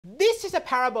this is a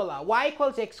parabola, y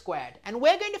equals x squared, and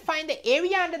we're going to find the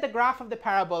area under the graph of the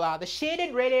parabola, the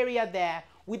shaded red area there,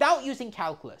 without using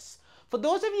calculus. For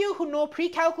those of you who know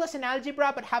pre-calculus and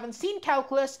algebra but haven't seen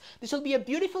calculus, this will be a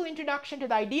beautiful introduction to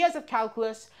the ideas of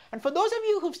calculus. And for those of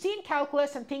you who've seen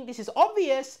calculus and think this is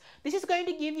obvious, this is going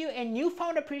to give you a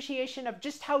newfound appreciation of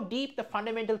just how deep the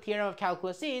fundamental theorem of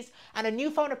calculus is, and a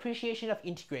newfound appreciation of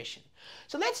integration.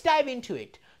 So let's dive into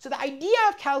it. So the idea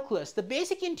of calculus, the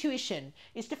basic intuition,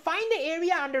 is to find the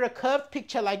area under a curved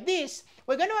picture like this.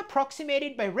 We're going to approximate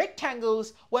it by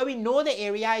rectangles where we know the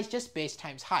area is just base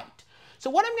times height. So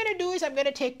what I'm going to do is I'm going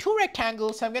to take two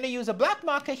rectangles. So I'm going to use a black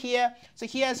marker here. So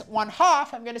here's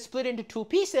 1/2. I'm going to split into two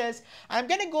pieces. And I'm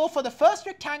going to go for the first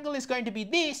rectangle is going to be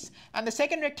this, and the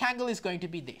second rectangle is going to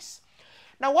be this.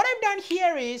 Now what I've done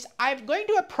here is I'm going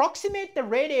to approximate the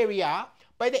red area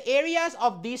by the areas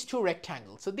of these two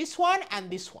rectangles. So this one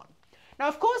and this one. Now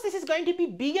of course this is going to be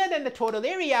bigger than the total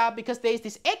area because there is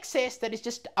this excess that is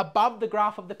just above the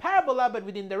graph of the parabola but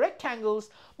within the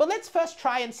rectangles. But let's first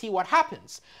try and see what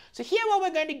happens. So here what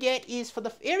we're going to get is, for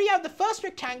the area of the first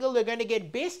rectangle, we're going to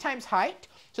get base times height.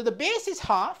 So the base is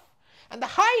 1/2 and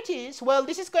the height is, well,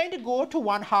 this is going to go to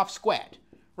 1/2 squared,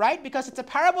 right? Because it's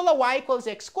a parabola y equals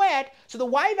x squared. So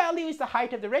the y value is the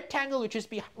height of the rectangle, which is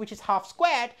 1/2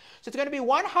 squared. So it's going to be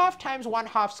 1/2 times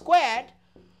 1/2 squared,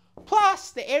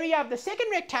 plus the area of the second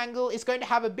rectangle is going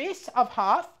to have a base of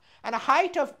 1/2 and a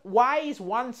height of y is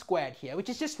 1 squared here, which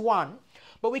is just 1.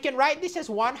 But we can write this as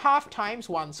 1/2 times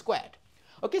 1 squared.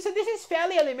 Okay, so this is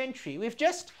fairly elementary. We've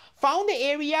just found the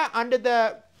area under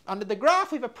the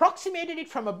graph. We've approximated it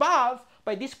from above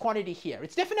by this quantity here.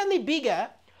 It's definitely bigger,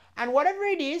 and whatever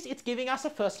it is, it's giving us a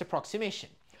first approximation.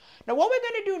 Now what we're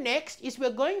going to do next is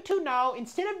we're going to now,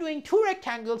 instead of doing two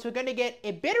rectangles, we're going to get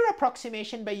a better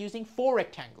approximation by using 4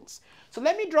 rectangles. So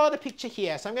let me draw the picture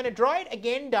here. So I'm going to draw it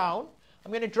again down.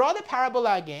 I'm going to draw the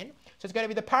parabola again. So it's going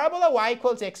to be the parabola y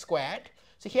equals x squared.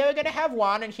 So here we're going to have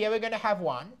 1 and here we're going to have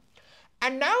 1.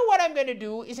 And now what I'm going to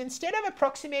do is, instead of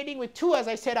approximating with 2, as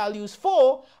I said, I'll use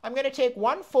 4. I'm going to take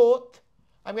 1/4,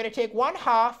 I'm going to take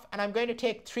 1/2, and I'm going to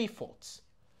take 3/4.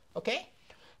 Okay?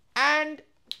 And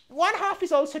 1/2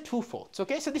 is also 2/4.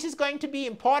 Okay, so this is going to be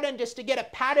important just to get a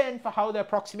pattern for how the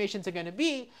approximations are going to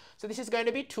be. So this is going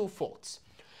to be 2/4.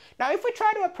 Now if we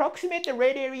try to approximate the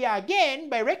red area again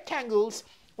by rectangles,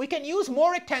 we can use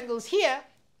more rectangles here.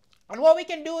 And what we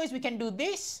can do is we can do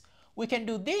this, we can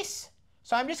do this.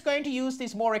 So I'm just going to use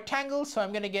these more rectangles. So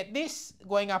I'm going to get this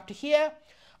going up to here.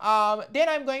 Then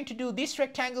I'm going to do this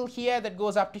rectangle here that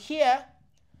goes up to here.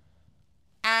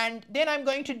 And then I'm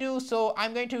going to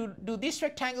do this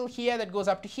rectangle here that goes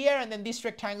up to here, and then this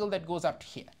rectangle that goes up to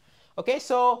here. Okay,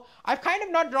 so I've kind of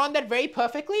not drawn that very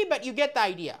perfectly, but you get the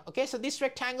idea. Okay, so this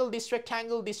rectangle, this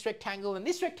rectangle, this rectangle, and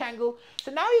this rectangle. So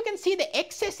now you can see the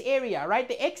excess area, right?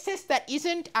 The excess that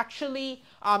isn't actually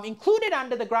included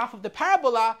under the graph of the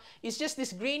parabola is just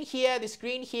this green here, this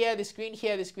green here, this green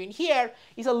here, this green here,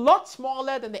 is a lot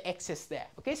smaller than the excess there.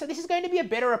 Okay, so this is going to be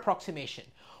a better approximation.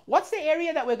 What's the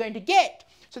area that we're going to get?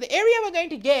 So the area we're going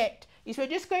to get is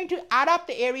we're just going to add up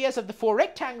the areas of the 4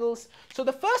 rectangles. So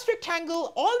the first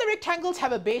rectangle, all the rectangles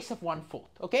have a base of 1/4.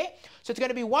 Okay, so it's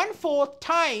going to be 1/4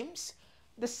 times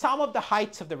the sum of the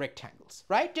heights of the rectangles,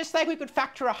 right? Just like we could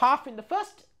factor a 1/2 in the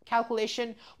first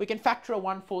calculation, we can factor a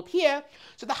 1/4 here.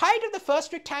 So the height of the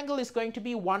first rectangle is going to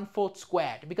be 1/4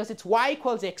 squared because it's y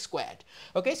equals x squared.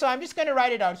 Okay, so I'm just going to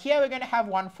write it out here. We're going to have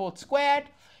 1/4 squared.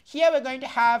 Here we're going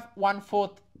to have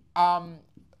 1/4.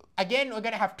 Again, we're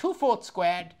going to have 2/4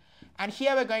 squared. And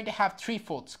here we're going to have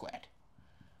 3/4 squared.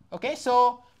 Okay,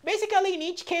 so basically in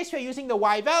each case we're using the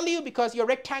y value because your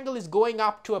rectangle is going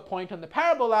up to a point on the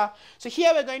parabola. So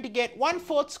here we're going to get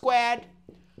 1/4 squared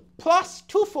plus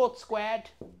 2/4 squared,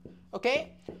 okay,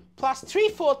 plus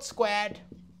 3/4 squared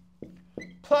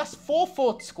plus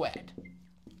 4/4 squared.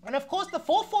 And of course the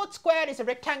 4/4 squared is a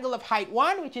rectangle of height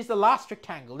 1, which is the last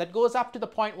rectangle that goes up to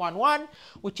the point 1, 1,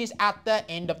 which is at the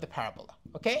end of the parabola.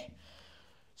 Okay.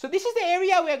 So this is the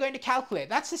area we are going to calculate.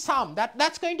 That's the sum.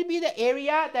 That's going to be the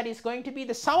area that is going to be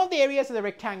the sum of the areas of the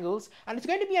rectangles, and it's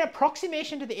going to be an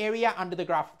approximation to the area under the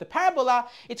graph of the parabola.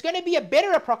 It's going to be a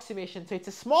better approximation. So it's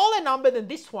a smaller number than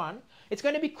this one. It's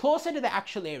going to be closer to the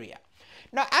actual area.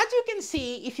 Now, as you can see,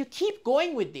 if you keep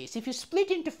going with this, if you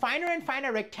split into finer and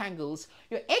finer rectangles,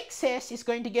 your excess is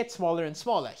going to get smaller and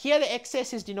smaller. Here the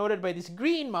excess is denoted by these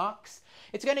green marks.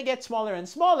 It's going to get smaller and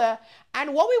smaller,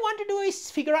 and what we want to do is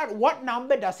figure out what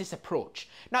number does this approach.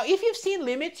 Now if you've seen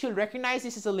limits, you'll recognize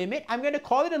this is a limit. I'm going to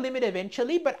call it a limit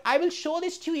eventually, but I will show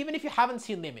this to you even if you haven't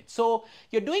seen limits. So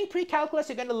you're doing pre-calculus,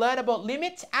 you're going to learn about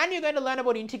limits and you're going to learn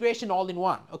about integration all in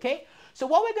one. Okay, So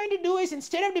what we're going to do is,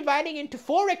 instead of dividing into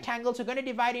 4 rectangles, we're going to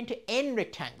divide into n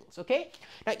rectangles, okay?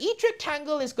 Now each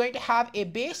rectangle is going to have a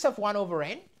base of 1 over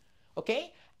n,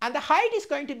 okay? And the height is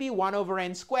going to be 1 over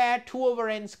n squared, 2 over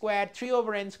n squared, 3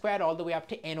 over n squared, all the way up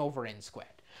to n over n squared.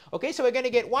 Okay, so we're going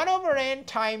to get 1 over n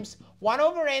times 1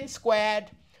 over n squared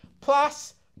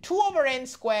plus 2 over n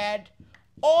squared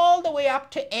all the way up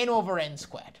to n over n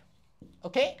squared.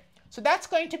 Okay, so that's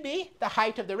going to be the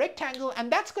height of the rectangle,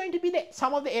 and that's going to be the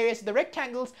sum of the areas of the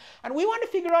rectangles. And we want to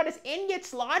figure out, as n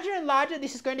gets larger and larger,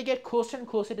 this is going to get closer and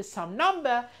closer to some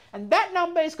number, and that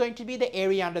number is going to be the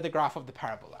area under the graph of the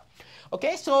parabola.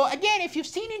 Okay, so again, if you've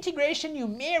seen integration, you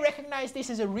may recognize this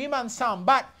as a Riemann sum,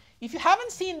 but if you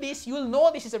haven't seen this, you'll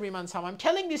know this is a Riemann sum. I'm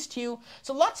telling this to you.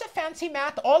 So lots of fancy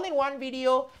math all in one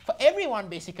video for everyone,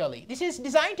 basically. This is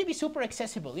designed to be super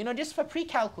accessible, you know, just for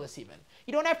pre-calculus even.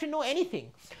 You don't have to know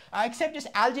anything except just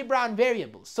algebra and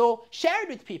variables. So share it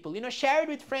with people, you know, share it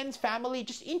with friends, family.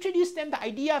 Just introduce them the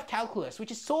idea of calculus, which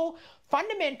is so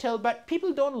fundamental, but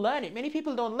people don't learn it. Many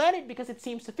people don't learn it because it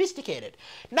seems sophisticated.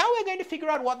 Now we're going to figure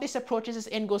out what this approach is as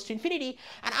n goes to infinity,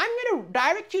 and I'm going to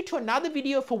direct you to another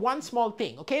video for one small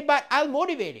thing, okay? But I'll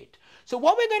motivate it. So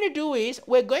what we're going to do is,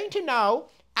 we're going to now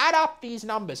add up these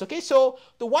numbers, okay? So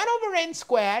the 1 over n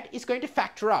squared is going to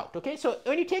factor out, okay? So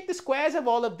when you take the squares of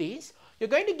all of these, you're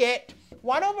going to get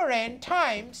 1 over n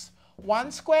times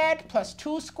 1 squared plus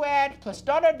 2 squared plus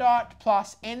dot dot dot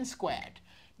plus n squared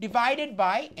divided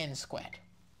by n squared.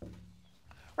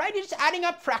 Right? You're just adding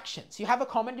up fractions. You have a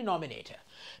common denominator.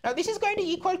 Now this is going to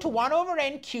equal to 1 over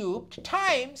n cubed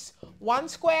times 1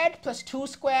 squared plus 2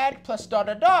 squared plus dot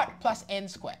dot dot plus n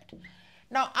squared.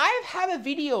 Now I have a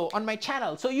video on my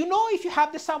channel, so you know, if you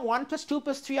have the sum 1 plus 2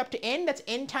 plus 3 up to n, that's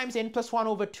n times n plus 1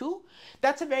 over 2.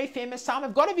 That's a very famous sum.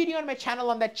 I've got a video on my channel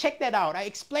on that. Check that out. I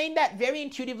explained that very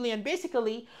intuitively and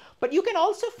basically, but you can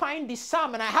also find this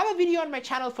sum, and I have a video on my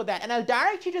channel for that, and I'll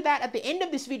direct you to that at the end of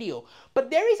this video.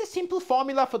 But there is a simple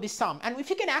formula for this sum, and if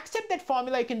you can accept that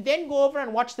formula, you can then go over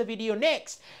and watch the video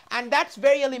next, and that's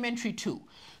very elementary too.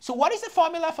 So what is the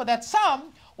formula for that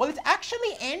sum? Well, it's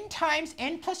actually n times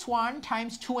n plus 1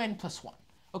 times 2n plus 1.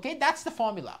 Okay, that's the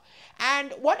formula.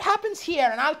 And what happens here,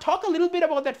 and I'll talk a little bit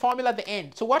about that formula at the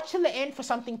end. So watch till the end for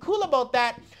something cool about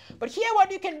that. But here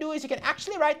what you can do is you can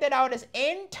actually write that out as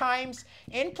n times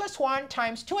n plus 1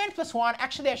 times 2n plus 1.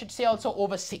 Actually, I should say also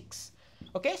over 6.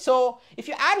 Okay, so if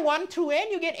you add 1 through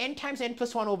n, you get n times n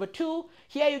plus 1 over 2.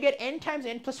 Here you get n times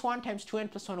n plus 1 times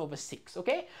 2n plus 1 over 6.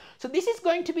 Okay, so this is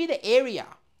going to be the area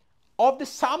of the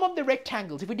sum of the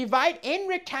rectangles. If we divide n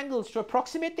rectangles to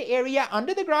approximate the area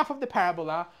under the graph of the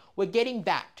parabola, we're getting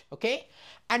that, okay?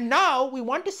 And now we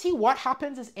want to see what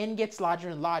happens as n gets larger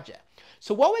and larger.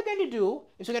 So what we're going to do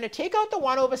is we're going to take out the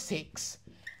 1 over 6,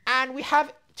 and we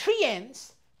have 3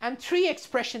 n's and 3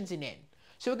 expressions in n.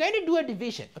 So we're going to do a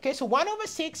division, okay? So 1 over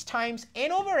 6 times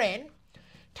n over n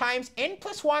times n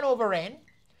plus 1 over n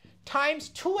times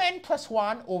 2n plus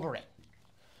 1 over n.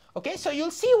 Okay, so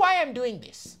you'll see why I'm doing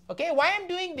this. Okay, why I'm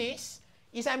doing this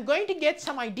is I'm going to get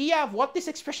some idea of what this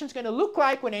expression is going to look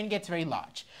like when n gets very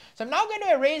large. So I'm now going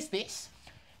to erase this.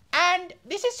 And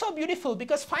this is so beautiful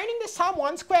because finding the sum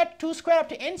 1 squared, 2 squared up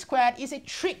to n squared is a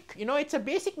trick. You know, it's a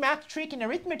basic math trick in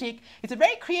arithmetic. It's a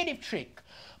very creative trick.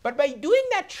 But by doing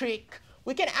that trick,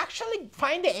 we can actually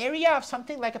find the area of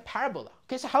something like a parabola.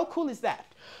 Okay, so how cool is that?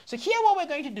 So here what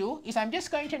we're going to do is I'm just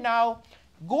going to now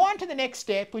go on to the next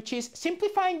step, which is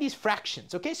simplifying these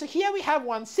fractions. Okay, so here we have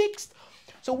 1/6.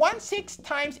 So 1/6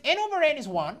 times n over n is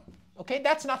 1. Okay,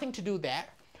 that's nothing to do there.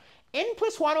 N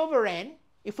plus 1 over n,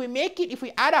 if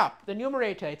we add up the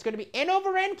numerator, it's going to be n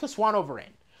over n plus 1 over n,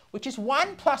 which is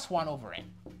 1 plus 1 over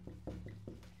n.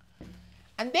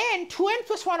 And then 2n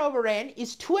plus 1 over n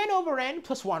is 2n over n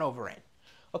plus 1 over n.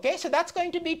 Okay, so that's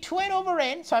going to be 2n over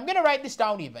n. So I'm going to write this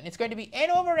down even. It's going to be n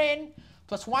over n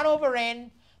plus 1 over n.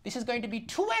 This is going to be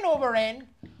 2n over n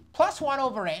plus 1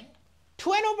 over n.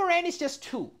 2n over n is just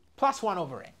 2 plus 1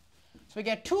 over n. So we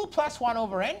get 2 plus 1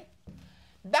 over n.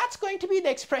 That's going to be the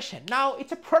expression. Now,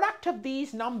 it's a product of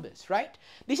these numbers, right?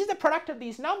 This is the product of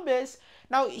these numbers.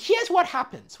 Now, here's what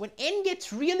happens. When n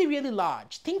gets really, really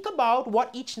large, think about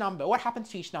what happens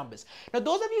to each numbers. Now,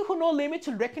 those of you who know limits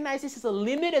will recognize this as a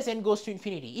limit as n goes to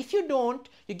infinity. If you don't,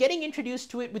 you're getting introduced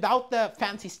to it without the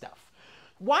fancy stuff.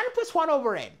 1 plus 1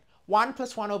 over n. 1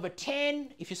 plus 1 over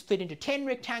 10, if you split into 10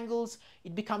 rectangles,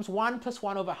 it becomes 1 plus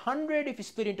 1 over 100 if you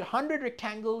split into 100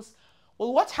 rectangles.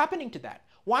 Well, what's happening to that?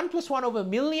 1 plus 1 over a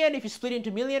million if you split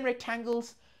into million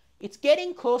rectangles, it's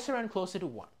getting closer and closer to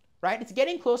 1, right? It's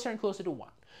getting closer and closer to 1.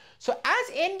 So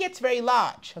as n gets very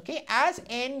large, okay, as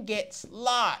n gets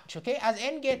large, okay, as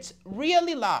n gets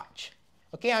really large,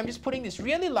 okay, I'm just putting this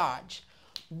really large,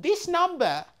 this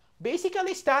number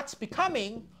basically starts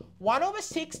becoming 1 over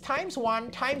 6 times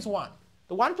 1 times 1.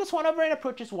 The 1 plus 1 over n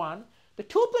approaches 1. The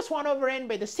 2 plus 1 over n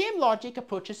by the same logic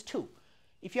approaches 2.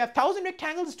 If you have 1,000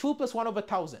 rectangles, it's 2 plus 1 over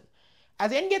 1,000.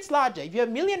 As n gets larger, if you have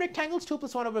a million rectangles, 2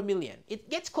 plus 1 over a million. It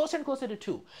gets closer and closer to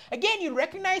 2. Again, you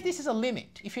recognize this is a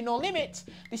limit. If you know limits,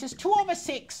 this is 2 over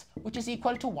 6, which is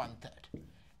equal to 1/3.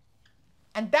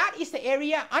 And that is the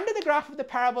area under the graph of the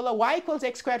parabola y equals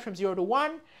x squared from 0 to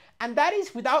 1. And that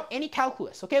is without any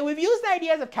calculus. Okay, we've used the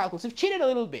ideas of calculus. We've cheated a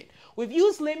little bit. We've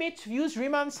used limits, we've used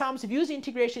Riemann sums, we've used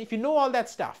integration, if you know all that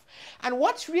stuff. And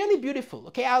what's really beautiful,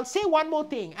 okay, I'll say one more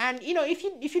thing. And you know, if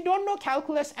you don't know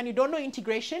calculus and you don't know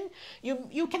integration,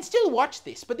 you can still watch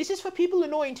this. But this is for people who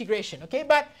know integration, okay?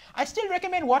 But I still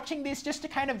recommend watching this just to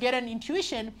kind of get an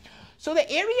intuition. So the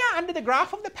area under the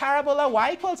graph of the parabola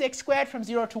y equals x squared from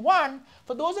 0 to 1,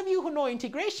 for those of you who know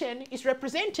integration, is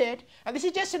represented, and this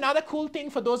is just another cool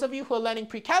thing for those of you who are learning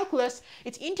precalculus,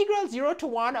 it's integral 0 to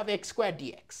 1 of x squared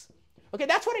dx. Okay,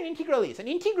 that's what an integral is. An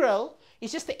integral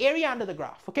is just the area under the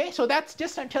graph, okay? So that's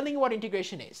just, I'm telling you what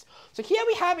integration is. So here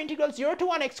we have integral 0 to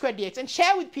 1 x squared dx, and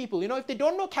share with people, you know, if they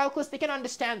don't know calculus, they can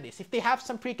understand this, if they have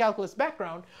some precalculus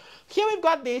background. Here we've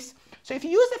got this. So if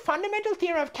you use the fundamental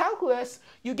theorem of calculus,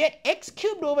 you get x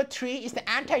cubed over 3 is the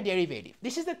antiderivative.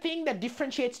 This is the thing that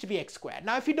differentiates to be x squared.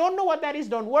 Now, if you don't know what that is,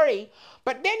 don't worry.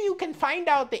 But then you can find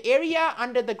out the area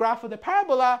under the graph of the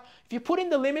parabola. If you put in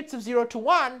the limits of 0 to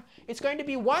 1, it's going to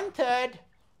be 1/3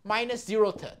 minus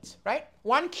 0/3, right?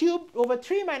 1 cubed over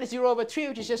 3 minus 0 over 3,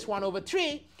 which is just 1 over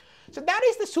 3. So that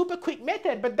is the super quick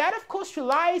method, but that of course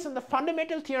relies on the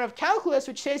fundamental theorem of calculus,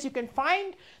 which says you can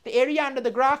find the area under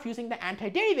the graph using the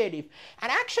antiderivative.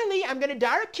 And actually, I'm going to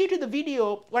direct you to the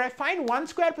video where I find 1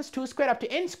 squared plus 2 squared up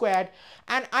to n squared,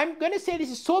 and I'm going to say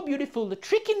this is so beautiful. The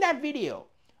trick in that video,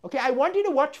 okay, I want you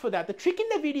to watch for that. The trick in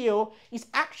the video is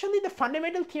actually the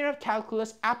fundamental theorem of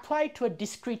calculus applied to a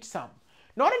discrete sum.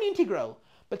 Not an integral,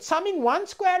 but summing 1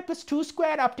 squared plus 2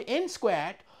 squared up to n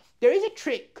squared. There is a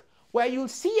trick where you'll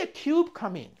see a cube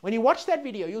come in. When you watch that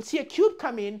video, you'll see a cube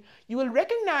come in. You will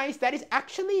recognize that is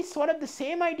actually sort of the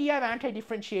same idea of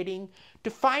antidifferentiating to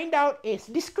find out a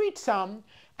discrete sum.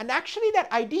 And actually that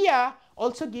idea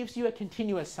also gives you a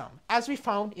continuous sum, as we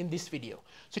found in this video.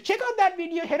 So check out that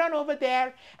video, head on over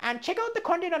there, and check out the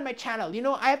content on my channel. You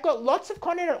know, I've got lots of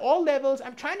content at all levels.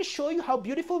 I'm trying to show you how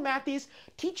beautiful math is,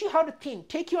 teach you how to think,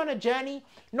 take you on a journey,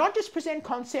 not just present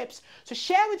concepts. So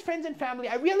share with friends and family.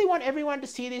 I really want everyone to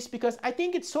see this because I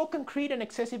think it's so concrete and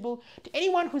accessible to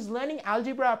anyone who's learning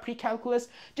algebra or precalculus,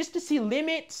 just to see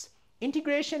limits,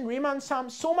 integration, Riemann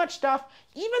sums, so much stuff,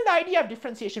 even the idea of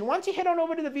differentiation. Once you head on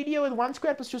over to the video with 1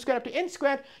 squared plus 2 squared up to n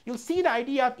squared, you'll see the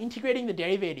idea of integrating the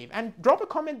derivative. And drop a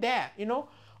comment there, you know,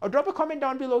 or drop a comment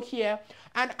down below here.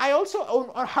 And I also,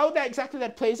 or how that exactly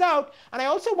that plays out. And I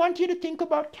also want you to think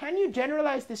about, can you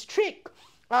generalize this trick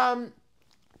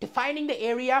defining the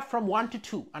area from 1 to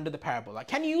 2 under the parabola?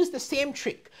 Can you use the same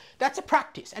trick? That's a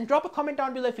practice. And drop a comment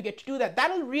down below if you get to do that.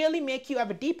 That'll really make you have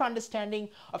a deep understanding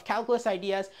of calculus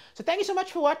ideas. So thank you so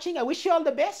much for watching. I wish you all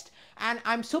the best, and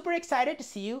I'm super excited to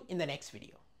see you in the next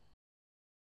video.